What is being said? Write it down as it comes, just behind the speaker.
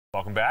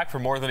Welcome back. For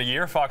more than a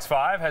year, Fox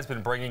 5 has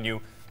been bringing you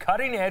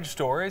cutting-edge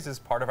stories as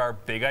part of our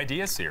Big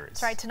Idea series.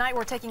 That's right. Tonight,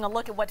 we're taking a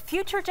look at what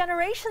future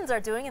generations are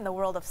doing in the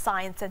world of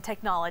science and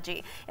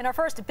technology. In our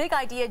first Big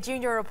Idea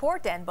Junior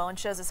Report, Dan Bowens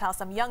shows us how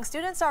some young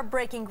students are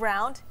breaking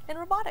ground in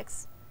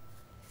robotics.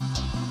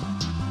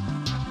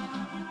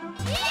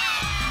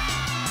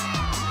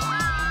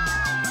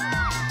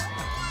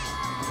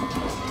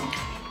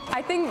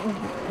 I think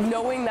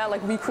knowing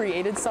that we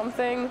created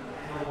something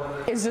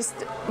is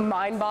just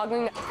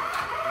mind-boggling.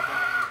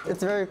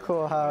 It's very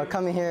cool how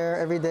coming here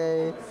every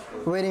day,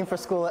 waiting for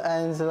school to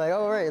end, so like,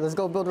 oh, right, let's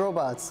go build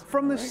robots.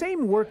 From the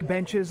same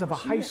workbenches of a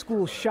high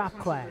school shop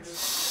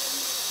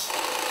class,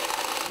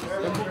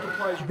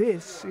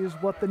 this is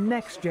what the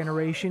next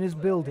generation is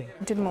building.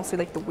 I did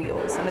mostly the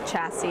wheels and the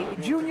chassis.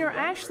 Junior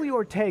Ashley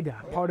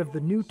ORTEGA, part of the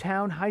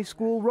NEWTOWN High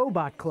School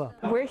Robot Club.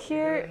 We're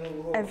here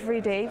every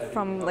day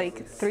from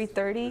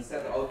 3:30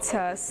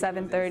 to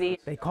 7:30.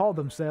 They call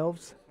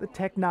themselves the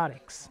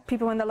Technotics.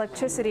 People in the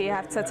electricity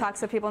have to talk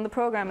to people in the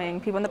programming.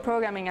 People in the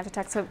programming have to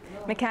talk to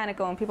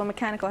mechanical, and people in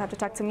mechanical have to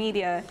talk to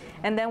media.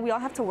 And then we all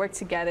have to work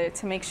together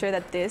to make sure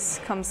that this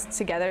comes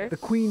together. The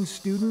Queen's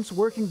students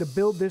working to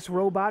build this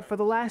robot for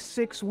the last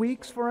 6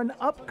 weeks for an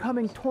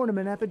upcoming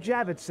tournament at the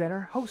Javits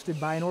Center hosted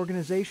by an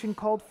organization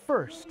called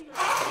FIRST.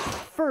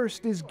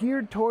 FIRST is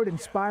geared toward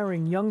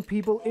inspiring young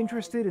people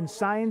interested in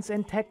science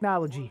and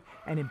technology,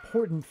 an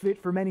important fit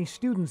for many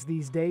students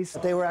these days.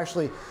 They were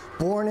actually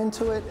born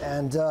into it,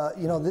 and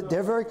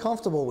they're very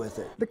comfortable with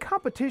it. The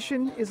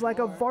competition is like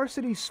a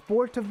varsity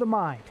sport of the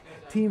mind.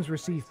 Teams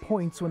receive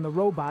points when the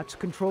robots,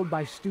 controlled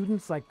by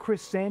students like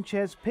Chris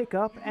Sanchez, pick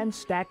up and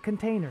stack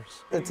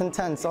containers. It's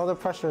intense. All the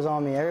pressure is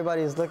on me.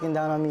 Everybody's looking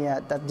down on me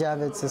at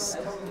Javits, just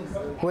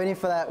waiting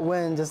for that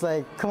win. Just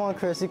like, come on,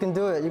 Chris, you can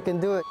do it. You can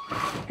do it.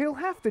 He'll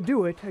have to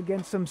do it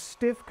against some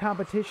stiff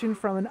competition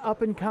from an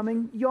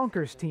up-and-coming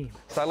Yonkers team.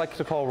 I like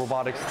to call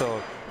robotics the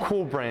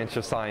cool branch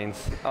of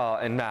science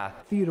and math.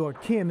 THEODORE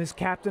Kim is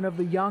captain of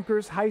the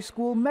Yonkers High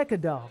School Mecha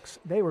Dogs.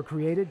 They were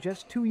created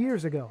just 2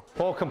 years ago.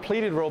 Well,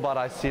 completed robot,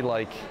 I see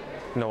like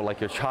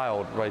your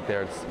child right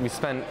there. We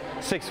spent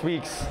 6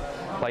 weeks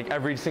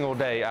every single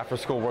day after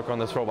school working on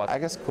this robot. I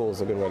guess cool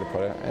is a good way to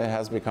put it. It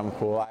has become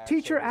cool.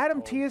 Teacher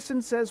Adam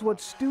THIESSEN says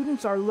what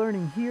students are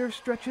learning here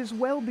stretches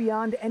well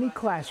beyond any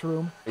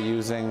classroom.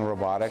 Using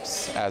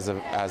robotics as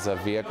a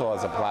vehicle,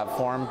 as a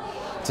platform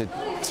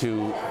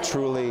to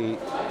truly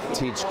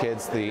teach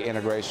kids the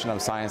integration of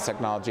science,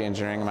 technology,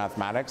 engineering, and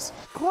mathematics.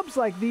 Clubs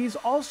like these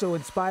also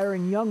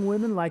inspiring young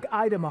women like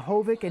Ida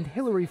Mahovic and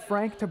Hillary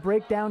Frank to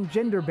break down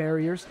gender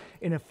barriers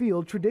in a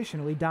field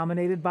traditionally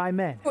dominated by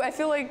men. I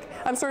feel like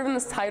I'm sort of in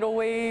this tidal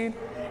wave,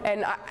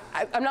 and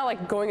I'm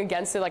not going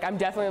against it. I'm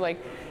definitely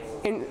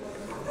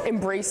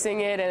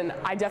embracing it, and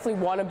I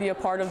definitely want to be a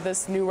part of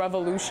this new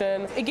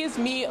revolution. It gives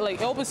me,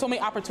 it opens so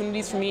many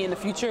opportunities for me in the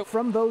future.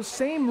 From those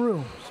same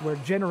rooms where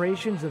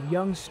generations of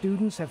young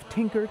students have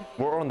tinkered,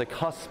 we're on the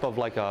cusp of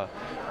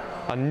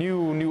a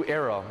new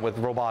era with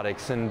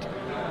robotics, and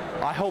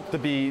I hope to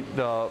be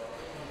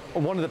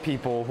one of the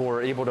people who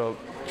are able to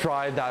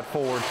drive that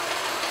forward.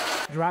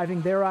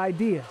 Driving their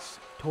ideas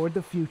toward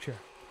the future.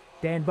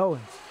 Dan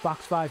Bowens,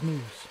 Fox 5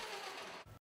 News.